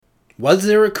Was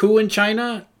there a coup in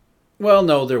China? Well,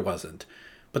 no, there wasn't.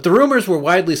 But the rumors were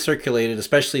widely circulated,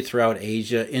 especially throughout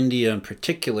Asia, India in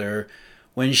particular,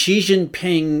 when Xi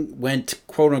Jinping went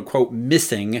quote unquote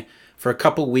missing for a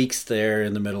couple weeks there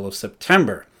in the middle of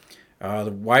September.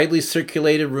 The widely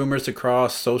circulated rumors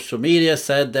across social media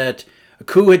said that a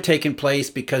coup had taken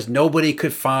place because nobody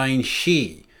could find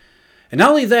Xi. And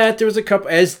not only that, there was a couple,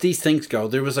 as these things go,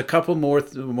 there was a couple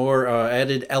more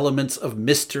added elements of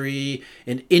mystery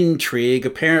and intrigue.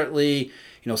 Apparently,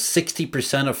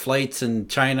 60% of flights in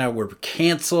China were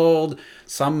canceled.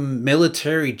 Some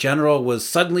military general was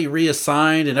suddenly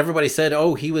reassigned, and everybody said,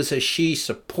 oh, he was a Xi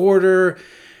supporter.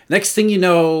 Next thing you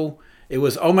know, it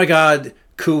was, oh my God,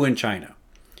 coup in China.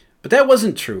 But that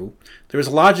wasn't true. There was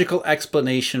a logical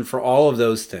explanation for all of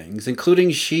those things,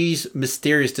 including Xi's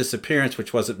mysterious disappearance,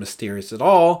 which wasn't mysterious at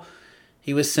all.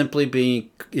 He was simply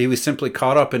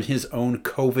caught up in his own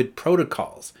COVID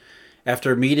protocols.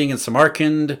 After a meeting in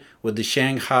Samarkand with the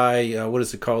Shanghai,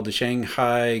 the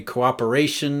Shanghai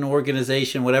Cooperation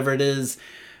Organization, whatever it is,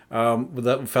 with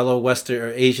the fellow Western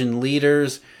or Asian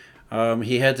leaders,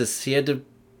 he had to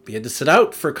sit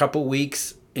out for a couple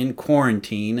weeks in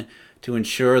quarantine to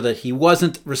ensure that he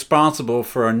wasn't responsible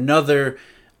for another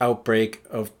outbreak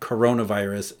of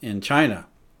coronavirus in China.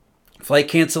 Flight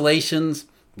cancellations,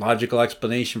 logical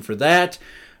explanation for that.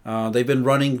 They've been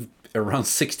running around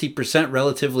 60%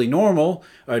 relatively normal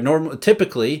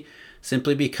typically,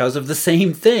 simply because of the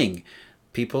same thing.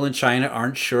 People in China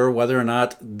aren't sure whether or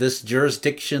not this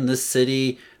jurisdiction, this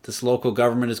city, this local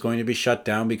government is going to be shut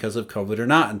down because of COVID or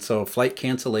not. And so flight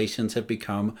cancellations have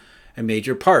become a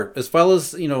major part, as well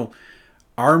as,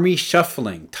 army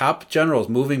shuffling, top generals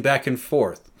moving back and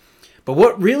forth. But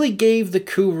what really gave the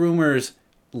coup rumors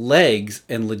legs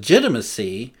and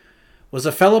legitimacy was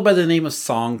a fellow by the name of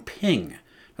Song Ping.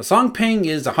 Now, Song Ping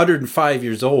is 105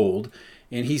 years old,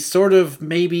 and he's sort of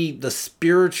maybe the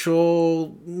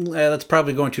spiritual, that's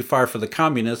probably going too far for the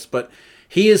communists, but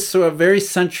he is sort of a very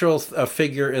central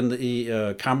figure in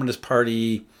the Communist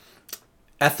Party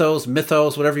ethos,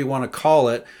 mythos, whatever you want to call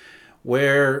it,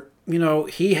 where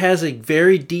he has a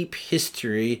very deep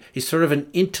history. He's sort of an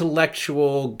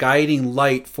intellectual guiding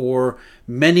light for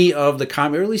many of the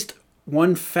or at least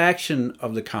one faction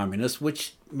of the communists,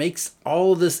 which makes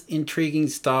all this intriguing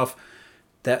stuff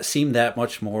that seem that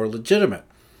much more legitimate.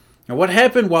 Now, what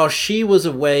happened while Xi was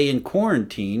away in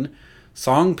quarantine,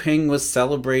 Song Ping was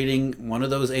celebrating one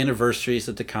of those anniversaries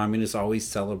that the communists always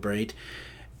celebrate,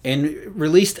 and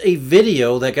released a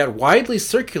video that got widely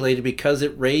circulated because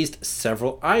it raised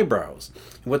several eyebrows.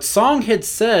 What Song had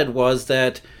said was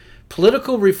that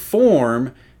political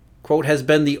reform, quote, has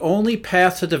been the only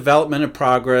path to development and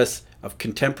progress of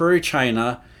contemporary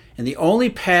China and the only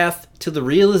path to the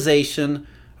realization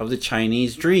of the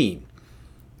Chinese dream.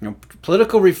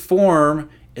 Political reform,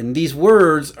 and these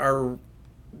words are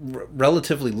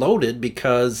relatively loaded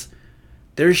because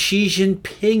they're Xi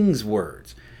Jinping's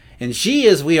words. And Xi,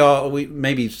 as we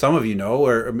maybe some of you know,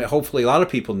 or hopefully a lot of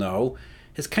people know,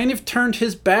 has kind of turned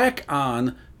his back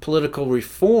on political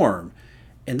reform.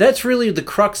 And that's really the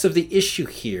crux of the issue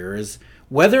here, is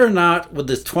whether or not, with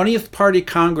this 20th Party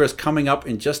Congress coming up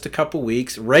in just a couple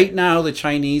weeks, right now the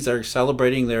Chinese are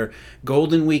celebrating their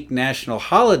Golden Week national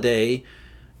holiday,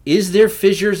 is there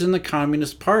fissures in the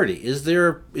Communist Party? Is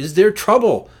there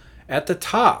trouble at the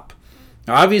top?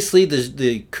 Now, obviously,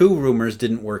 the coup rumors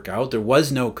didn't work out. There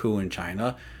was no coup in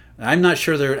China. I'm not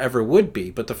sure there ever would be.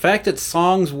 But the fact that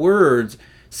Song's words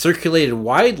circulated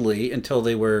widely until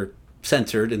they were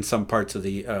censored in some parts of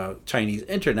the Chinese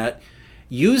internet,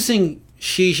 using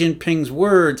Xi Jinping's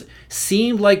words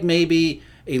seemed like maybe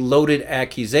a loaded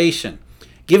accusation.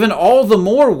 Given all the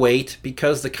more weight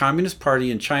because the Communist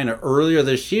Party in China earlier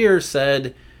this year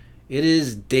said it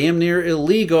is damn near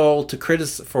illegal to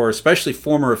criticize, for especially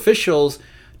former officials,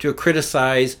 to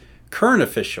criticize current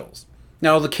officials.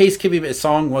 Now, the case can be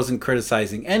Song wasn't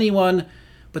criticizing anyone,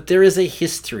 but there is a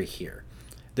history here.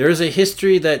 There is a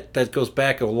history that goes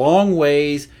back a long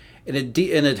ways, and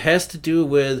it has to do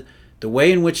with the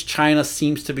way in which China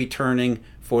seems to be turning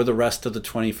for the rest of the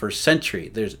 21st century.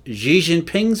 There's Xi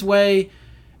Jinping's way,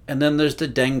 and then there's the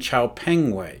Deng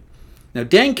Xiaoping way. Now,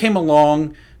 Deng came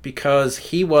along because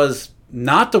he was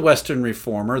not the Western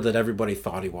reformer that everybody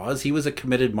thought he was. He was a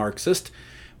committed Marxist,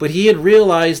 but he had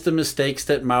realized the mistakes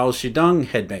that Mao Zedong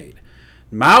had made.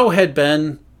 Mao had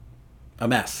been a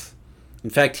mess.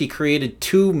 In fact, he created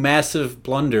two massive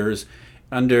blunders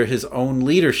under his own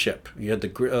leadership. You had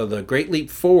the Great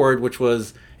Leap Forward, which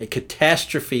was a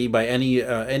catastrophe by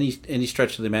any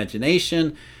stretch of the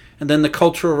imagination, and then the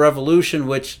Cultural Revolution,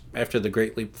 which after the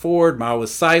Great Leap Forward, Mao was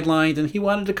sidelined and he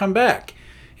wanted to come back.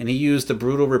 and he used the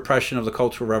brutal repression of the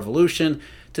Cultural Revolution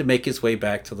to make his way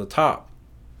back to the top.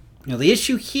 Now, the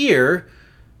issue here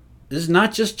is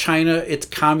not just China, it's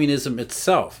communism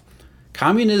itself.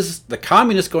 The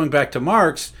communists, going back to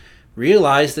Marx,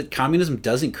 realized that communism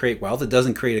doesn't create wealth, it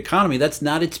doesn't create economy. That's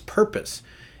not its purpose.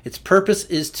 Its purpose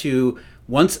is to,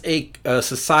 once a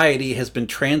society has been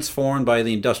transformed by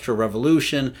the Industrial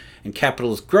Revolution and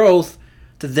capitalist growth,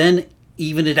 to then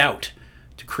even it out,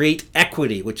 to create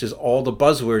equity, which is all the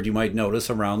buzzword you might notice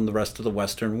around the rest of the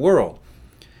Western world.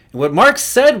 And what Marx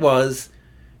said was,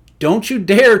 don't you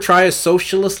dare try a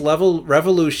socialist level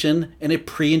revolution in a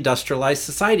pre-industrialized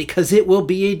society, because it will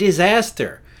be a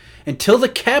disaster. Until the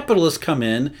capitalists come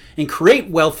in and create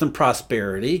wealth and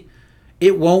prosperity,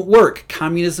 it won't work.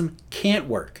 Communism can't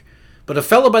work. But a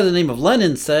fellow by the name of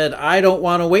Lenin said, I don't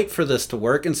want to wait for this to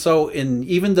work. And so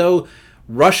even though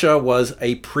Russia was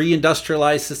a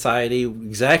pre-industrialized society,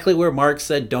 exactly where Marx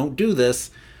said, don't do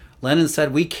this, Lenin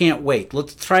said, we can't wait.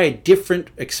 Let's try a different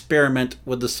experiment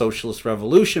with the socialist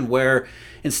revolution, where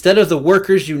instead of the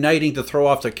workers uniting to throw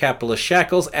off their capitalist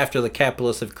shackles after the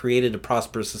capitalists have created a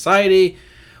prosperous society,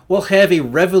 we'll have a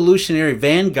revolutionary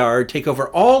vanguard take over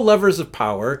all levers of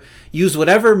power, use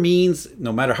whatever means,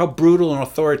 no matter how brutal and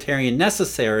authoritarian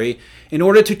necessary, in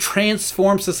order to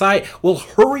transform society. We'll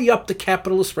hurry up the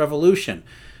capitalist revolution,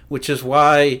 which is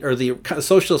why, or the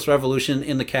socialist revolution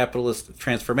in the capitalist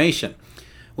transformation,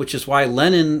 which is why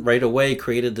Lenin right away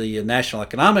created the National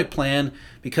Economic Plan,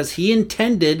 because he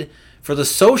intended for the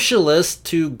socialists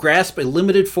to grasp a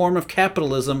limited form of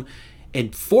capitalism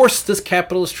and force this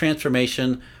capitalist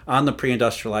transformation on the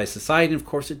pre-industrialized society. And of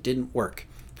course, it didn't work,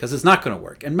 because it's not going to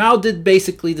work. And Mao did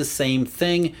basically the same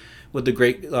thing with the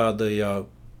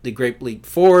Great Leap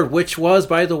Forward, which was,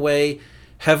 by the way,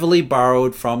 heavily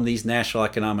borrowed from these national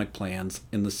economic plans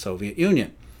in the Soviet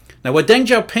Union. Now, what Deng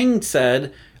Xiaoping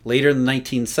said later in the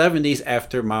 1970s,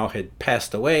 after Mao had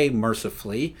passed away,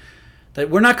 mercifully, that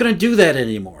we're not going to do that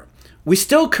anymore. We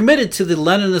still committed to the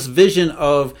Leninist vision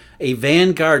of a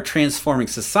vanguard transforming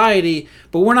society,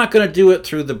 but we're not going to do it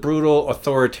through the brutal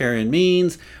authoritarian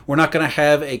means. We're not going to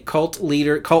have a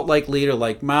cult-like leader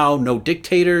like Mao, no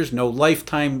dictators, no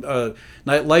lifetime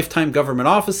government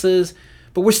offices,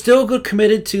 but we're still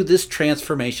committed to this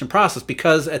transformation process,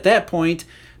 because at that point,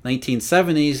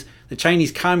 1970s, the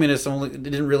Chinese communists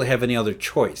didn't really have any other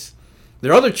choice.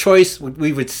 Their other choice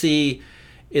we would see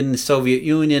in the Soviet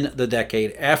Union the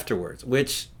decade afterwards,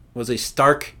 which was a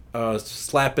stark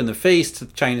slap in the face to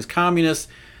the Chinese communists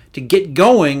to get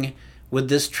going with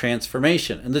this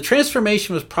transformation. And the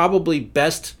transformation was probably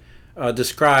best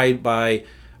described by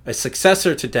a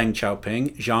successor to Deng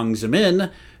Xiaoping, Jiang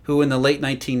Zemin, who in the late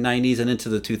 1990s and into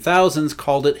the 2000s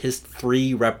called it his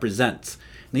 3 represents.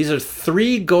 And these are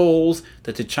 3 goals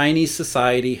that the Chinese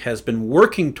society has been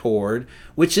working toward,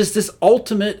 which is this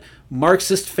ultimate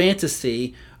Marxist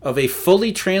fantasy of a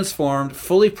fully transformed,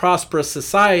 fully prosperous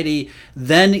society,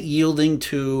 then yielding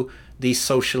to the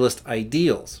socialist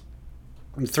ideals.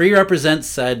 And 3 represents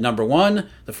said, number 1,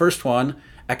 the first one,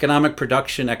 economic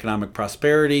production, economic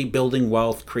prosperity, building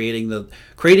wealth, creating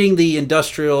the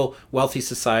industrial wealthy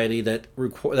society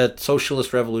that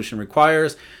socialist revolution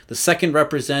requires. The second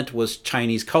represent was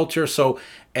Chinese culture. So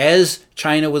as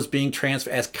China was being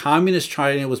as communist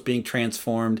China was being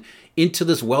transformed into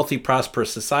this wealthy,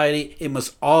 prosperous society, it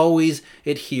must always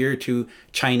adhere to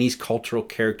Chinese cultural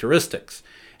characteristics.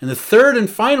 And the third and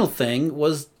final thing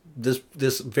was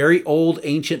this very old,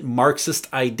 ancient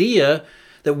Marxist idea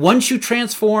that once you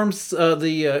transform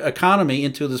the economy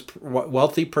into this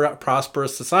wealthy,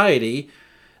 prosperous society,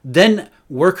 then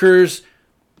workers,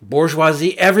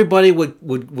 bourgeoisie, everybody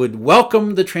would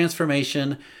welcome the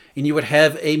transformation, and you would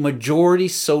have a majority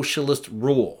socialist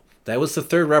rule. That was the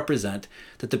third represent,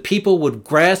 that the people would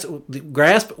grasp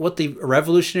what the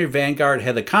revolutionary vanguard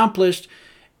had accomplished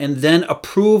and then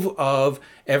approve of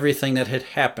everything that had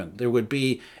happened. There would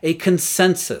be a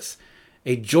consensus,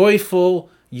 a joyful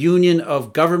union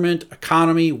of government,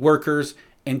 economy, workers,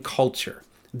 and culture.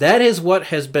 That is what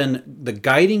has been the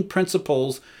guiding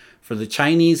principles for the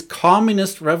Chinese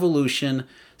Communist Revolution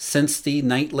since the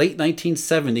late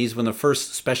 1970s, when the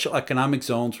first special economic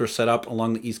zones were set up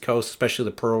along the East Coast, especially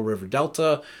the Pearl River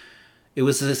Delta. It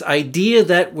was this idea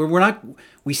that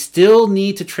we still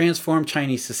need to transform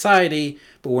Chinese society,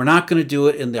 but we're not going to do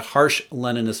it in the harsh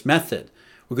Leninist method.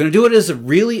 We're going to do it as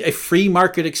a free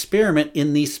market experiment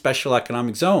in these special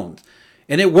economic zones.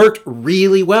 And it worked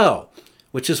really well,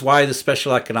 which is why the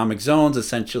special economic zones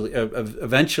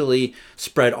eventually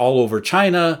spread all over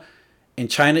China, and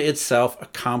China itself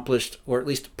accomplished, or at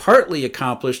least partly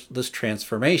accomplished, this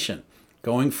transformation.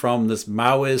 going from this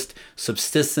Maoist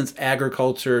subsistence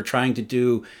agriculture, trying to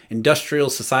do industrial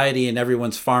society in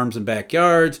everyone's farms and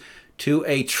backyards, to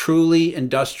a truly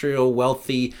industrial,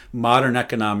 wealthy, modern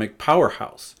economic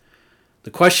powerhouse.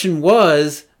 The question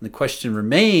was, and the question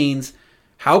remains,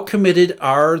 how committed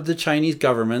are the Chinese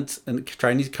governments, and the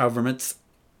Chinese governments,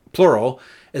 plural,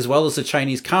 as well as the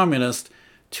Chinese communists,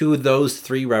 to those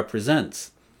three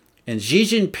represents? And Xi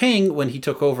Jinping, when he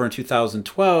took over in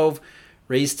 2012,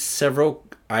 raised several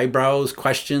eyebrows,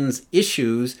 questions,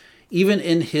 issues, even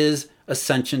in his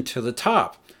ascension to the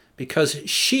top. Because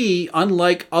Xi,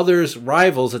 unlike others'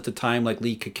 rivals at the time, like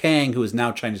Li Keqiang, who is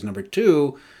now China's number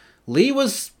 2, Li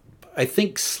was, I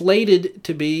think, slated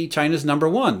to be China's number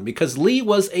 1. Because Li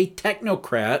was a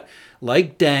technocrat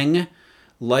like Deng,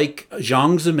 like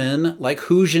Jiang Zemin, like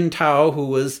Hu Jintao, who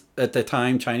was at the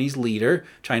time China's leader.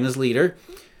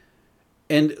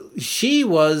 And Xi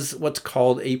was what's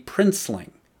called a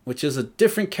princeling, which is a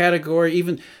different category.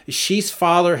 Even Xi's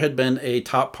father had been a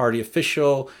top party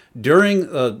official during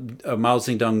Mao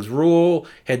Zedong's rule,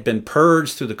 had been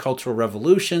purged through the Cultural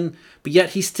Revolution, but yet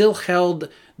he still held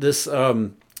this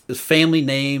family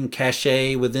name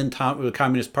cachet within the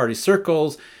Communist Party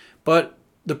circles. But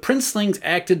the princelings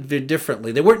acted very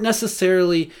differently. They weren't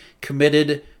necessarily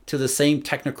committed to the same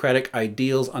technocratic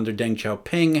ideals under Deng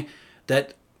Xiaoping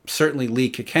that certainly Li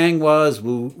Keqiang was,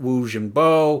 Wu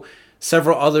Jintao,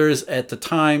 several others at the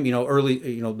time, the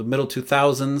middle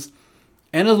 2000s,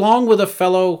 and along with a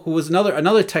fellow who was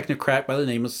another technocrat by the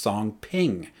name of Song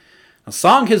Ping. Now,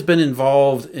 Song has been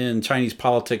involved in Chinese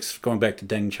politics going back to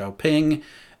Deng Xiaoping,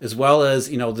 as well as,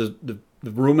 the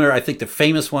rumor, I think the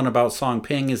famous one about Song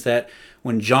Ping is that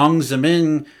when Jiang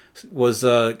Zemin was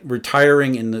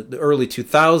retiring in the early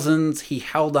 2000s, he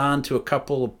held on to a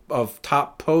couple of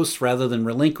top posts rather than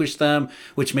relinquish them,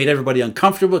 which made everybody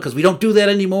uncomfortable because we don't do that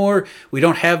anymore. We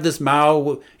don't have this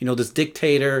Mao, this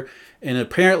dictator. And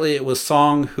apparently it was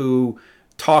Song who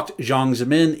talked Jiang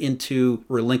Zemin into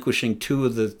relinquishing 2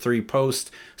 of the 3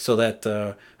 posts so that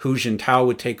Hu Jintao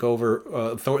would take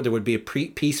over. There would be a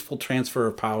peaceful transfer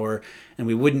of power, and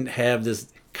we wouldn't have this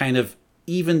kind of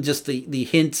even just the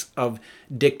hints of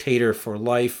dictator for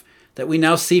life that we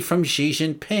now see from Xi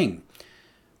Jinping.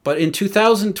 But in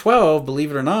 2012,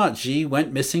 believe it or not, Xi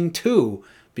went missing too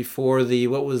before the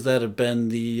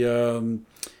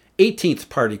 18th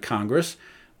Party Congress,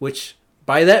 which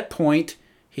by that point,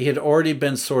 he had already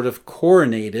been sort of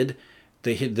coronated.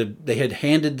 They had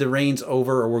handed the reins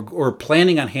over, or were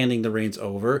planning on handing the reins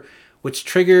over, which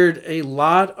triggered a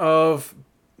lot of,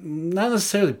 not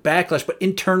necessarily backlash, but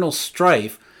internal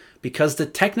strife, because the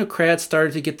technocrats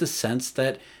started to get the sense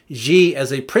that Xi,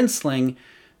 as a princeling,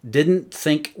 didn't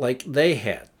think like they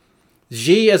had.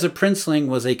 Xi, as a princeling,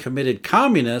 was a committed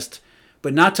communist,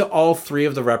 but not to all 3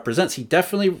 of the represents. He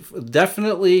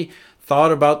definitely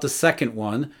thought about the second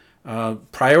one,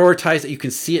 prioritized it. You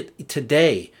can see it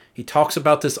today. He talks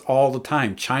about this all the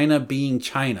time. China being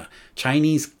China,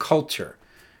 Chinese culture.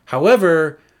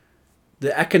 However,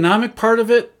 the economic part of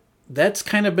it, that's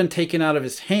kind of been taken out of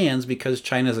his hands because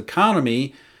China's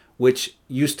economy, which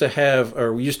used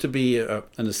to be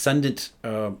an ascendant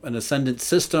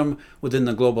system within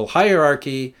the global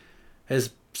hierarchy, has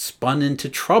spun into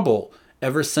trouble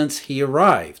ever since he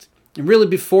arrived. And really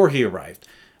before he arrived.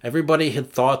 Everybody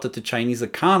had thought that the Chinese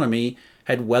economy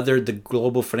had weathered the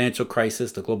global financial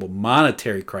crisis, the global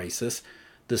monetary crisis,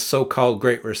 the so-called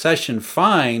Great Recession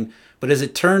fine. But as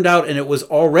it turned out, and it was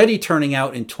already turning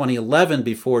out in 2011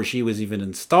 before Xi was even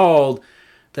installed,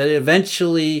 that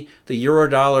eventually the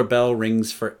Eurodollar bell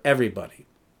rings for everybody.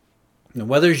 Now,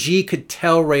 whether Xi could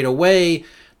tell right away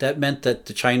that meant that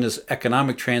the China's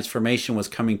economic transformation was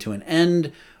coming to an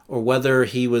end, or whether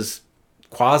he was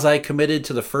quasi-committed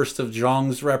to the first of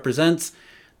Zhang's represents,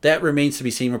 that remains to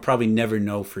be seen. We'll probably never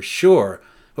know for sure.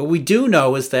 What we do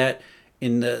know is that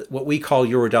in what we call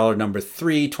Eurodollar number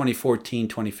 3, 2014,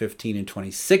 2015, and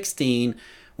 2016,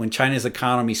 when China's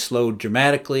economy slowed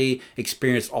dramatically,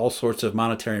 experienced all sorts of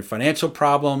monetary and financial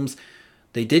problems,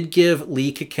 they did give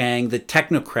Li Keqiang, the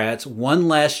technocrats, one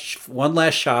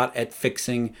last shot at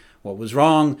fixing what was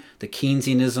wrong. The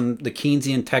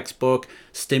Keynesian textbook,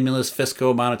 stimulus,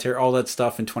 fiscal, monetary, all that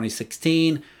stuff in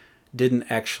 2016 didn't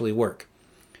actually work.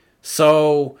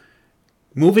 So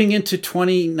moving into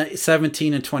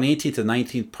 2017 and 2018 to the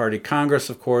 19th Party Congress,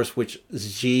 of course, which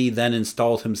Xi then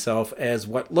installed himself as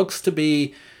what looks to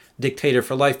be dictator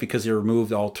for life because he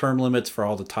removed all term limits for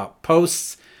all the top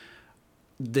posts.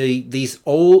 These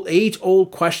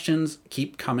age-old questions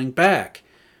keep coming back.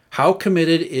 How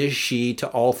committed is Xi to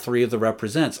all 3 of the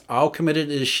represents? How committed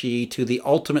is Xi to the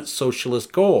ultimate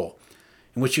socialist goal?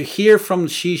 And what you hear from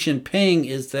Xi Jinping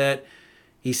is that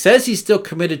He says he's still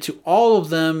committed to all of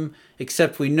them,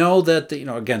 except we know that,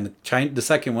 again, the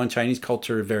second one, Chinese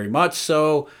culture, very much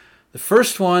so. The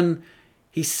first one,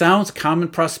 he sounds common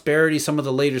prosperity. Some of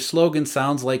the later slogans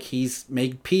sounds like he's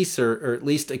made peace or at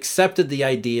least accepted the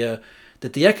idea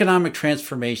that the economic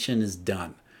transformation is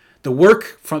done. The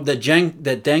work that Deng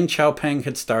Xiaoping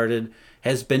had started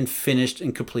has been finished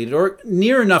and completed, or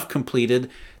near enough completed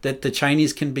that the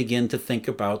Chinese can begin to think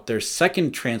about their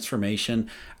second transformation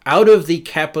out of the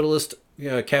capitalist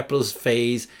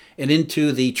phase and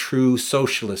into the true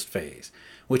socialist phase,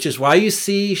 which is why you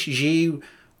see Xi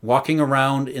walking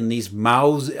around in these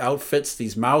Mao outfits,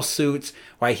 these Mao suits,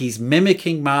 why he's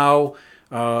mimicking Mao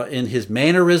in his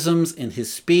mannerisms, in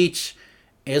his speech,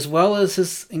 as well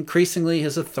as increasingly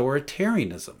his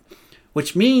authoritarianism,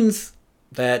 which means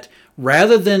that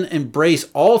rather than embrace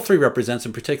all three represents,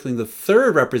 and particularly the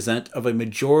third represent of a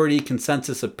majority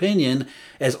consensus opinion,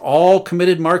 as all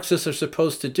committed Marxists are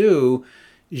supposed to do,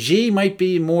 Xi might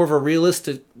be more of a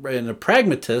realistic and a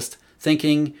pragmatist,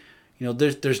 thinking,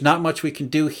 there's not much we can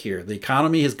do here. The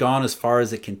economy has gone as far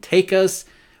as it can take us.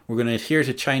 We're going to adhere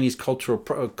to Chinese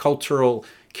cultural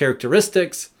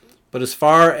characteristics, but as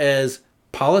far as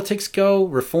politics go,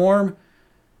 reform,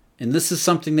 and this is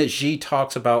something that Xi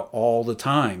talks about all the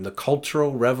time, the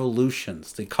cultural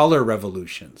revolutions, the color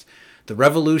revolutions, the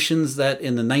revolutions that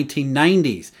in the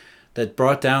 1990s that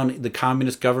brought down the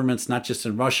communist governments, not just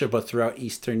in Russia, but throughout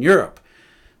Eastern Europe.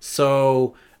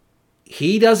 So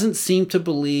he doesn't seem to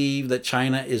believe that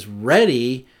China is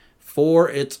ready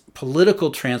for its political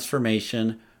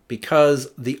transformation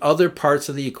because the other parts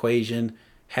of the equation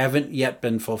haven't yet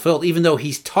been fulfilled, even though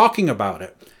he's talking about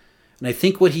it. And I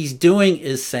think what he's doing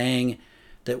is saying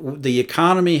that the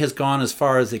economy has gone as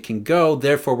far as it can go,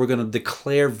 therefore we're going to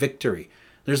declare victory.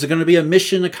 There's going to be a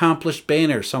mission accomplished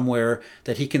banner somewhere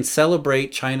that he can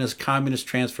celebrate China's communist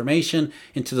transformation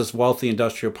into this wealthy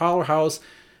industrial powerhouse,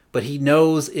 but he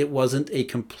knows it wasn't a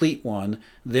complete one.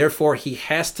 Therefore, he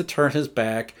has to turn his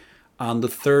back on the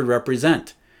third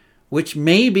represent, which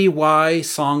may be why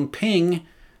Song Ping,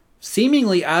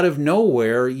 seemingly out of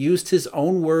nowhere, used his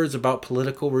own words about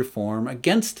political reform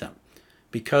against him.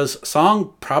 Because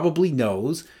Song probably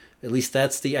knows, at least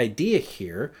that's the idea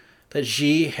here, that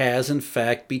Xi has in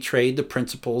fact betrayed the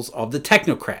principles of the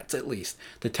technocrats, at least,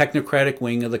 the technocratic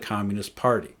wing of the Communist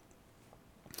Party.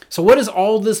 So what does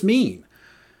all this mean?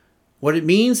 What it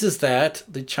means is that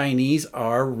the Chinese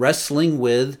are wrestling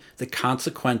with the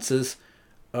consequences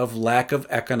of lack of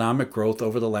economic growth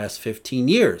over the last 15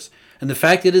 years. And the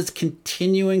fact that it's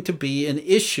continuing to be an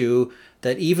issue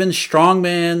that even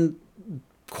strongman,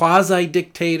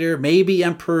 quasi-dictator, maybe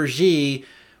Emperor Xi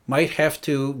might have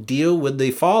to deal with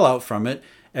the fallout from it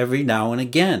every now and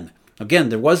again. Again,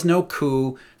 there was no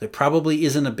coup. There probably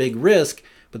isn't a big risk,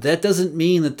 but that doesn't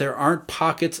mean that there aren't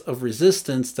pockets of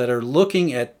resistance that are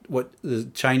looking at what the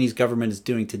Chinese government is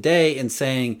doing today and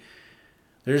saying,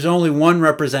 there's only one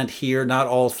represent here, not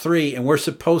all three, and we're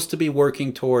supposed to be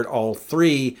working toward all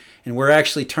three, and we're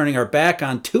actually turning our back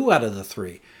on two out of the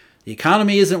three. The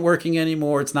economy isn't working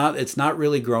anymore. It's not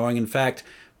really growing. In fact,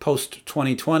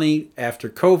 post-2020, after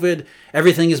COVID,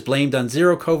 everything is blamed on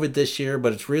zero COVID this year,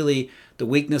 but it's really the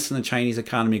weakness in the Chinese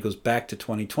economy goes back to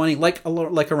 2020. Like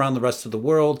around the rest of the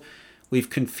world, we've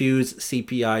confused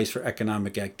CPIs for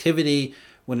economic activity,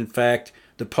 when in fact,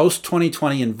 the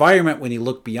post-2020 environment, when you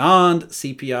look beyond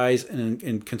CPIs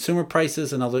and consumer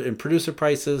prices and producer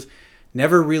prices,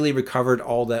 never really recovered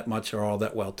all that much or all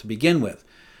that well to begin with.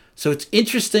 So it's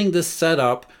interesting, this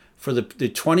setup for the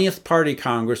 20th Party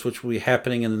Congress, which will be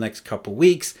happening in the next couple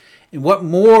weeks, and what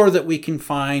more that we can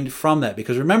find from that.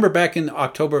 Because remember, back in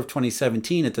October of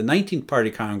 2017 at the 19th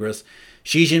Party Congress,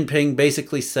 Xi Jinping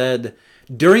basically said,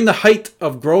 during the height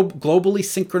of globally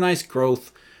synchronized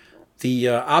growth, the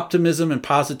optimism and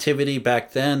positivity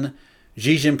back then,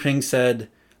 Xi Jinping said,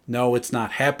 no, it's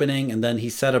not happening. And then he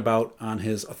set about on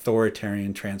his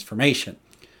authoritarian transformation.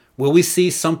 Will we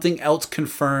see something else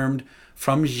confirmed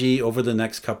from Xi over the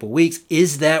next couple of weeks?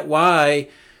 Is that why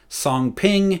Song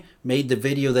Ping made the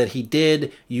video that he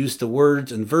did, used the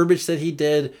words and verbiage that he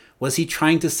did? Was he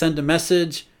trying to send a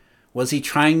message? Was he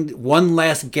trying one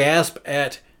last gasp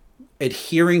at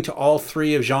adhering to all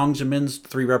three of Jiang Zemin's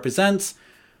three represents?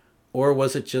 Or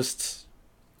was it just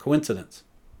coincidence?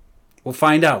 We'll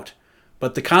find out.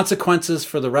 But the consequences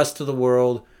for the rest of the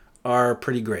world are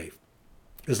pretty grave.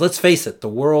 Because let's face it,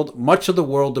 much of the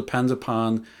world depends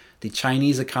upon the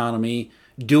Chinese economy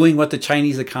doing what the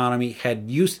Chinese economy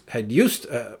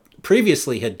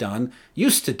previously had done,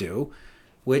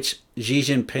 which Xi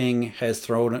Jinping has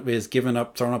thrown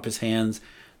up his hands.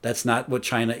 That's not what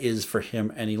China is for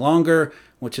him any longer,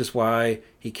 which is why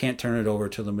he can't turn it over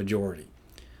to the majority.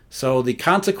 So the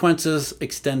consequences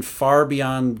extend far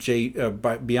beyond Xi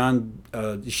Jinping,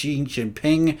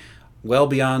 well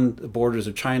beyond the borders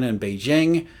of China and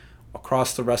Beijing,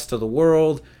 across the rest of the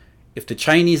world. If the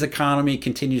Chinese economy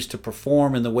continues to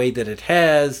perform in the way that it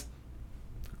has,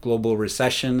 global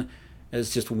recession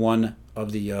is just one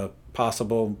of the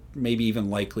possible, maybe even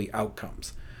likely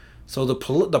outcomes. So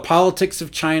the politics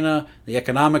of China, the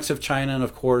economics of China, and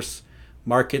of course,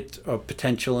 market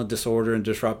potential and disorder and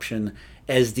disruption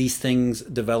as these things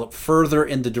develop further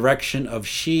in the direction of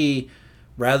Xi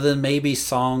rather than maybe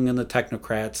Song and the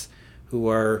technocrats who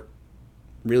are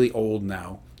really old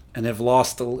now and have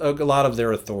lost a lot of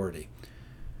their authority.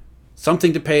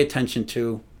 Something to pay attention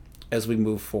to as we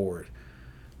move forward.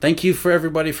 Thank you for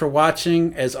everybody for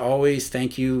watching. As always,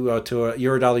 thank you to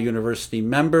Eurodollar University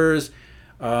members.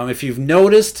 If you've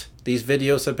noticed, these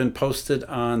videos have been posted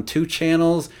on 2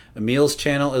 channels, Emil's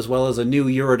channel as well as a new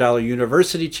Eurodollar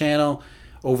University channel.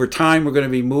 Over time, we're going to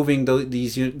be moving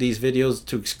these videos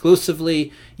to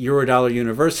exclusively Eurodollar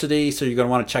University, so you're going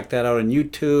to want to check that out on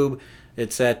YouTube.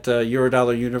 It's at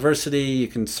Eurodollar University. You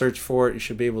can search for it. You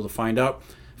should be able to find out.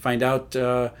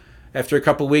 After a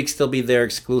couple weeks, they'll be there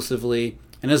exclusively.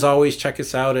 And as always, check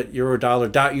us out at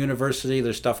eurodollar.university.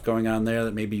 There's stuff going on there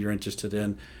that maybe you're interested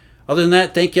in. Other than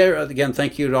that,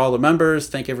 thank you to all the members.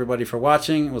 Thank everybody for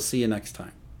watching. We'll see you next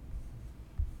time.